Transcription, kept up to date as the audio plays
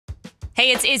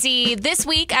Hey, it's Izzy. This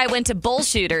week I went to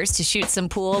Bullshooters to shoot some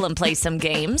pool and play some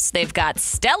games. They've got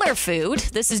stellar food.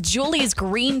 This is Julie's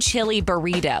green chili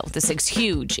burrito. This thing's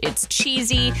huge. It's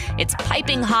cheesy, it's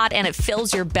piping hot, and it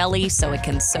fills your belly so it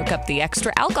can soak up the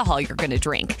extra alcohol you're going to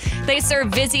drink. They serve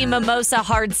Vizzy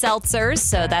Hard Seltzers,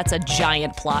 so that's a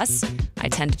giant plus. I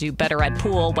tend to do better at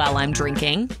pool while I'm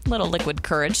drinking. Little liquid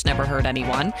courage never hurt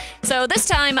anyone. So this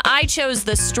time I chose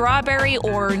the strawberry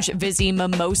orange Vizzy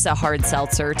Hard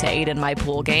Seltzer to aid in my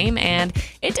pool game, and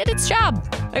it did its job.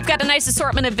 We've got a nice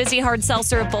assortment of Vizzy Hard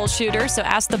Seltzer at Bullshooters, so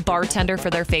ask the bartender for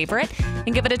their favorite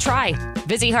and give it a try.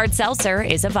 Vizzy Hard Seltzer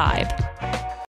is a vibe.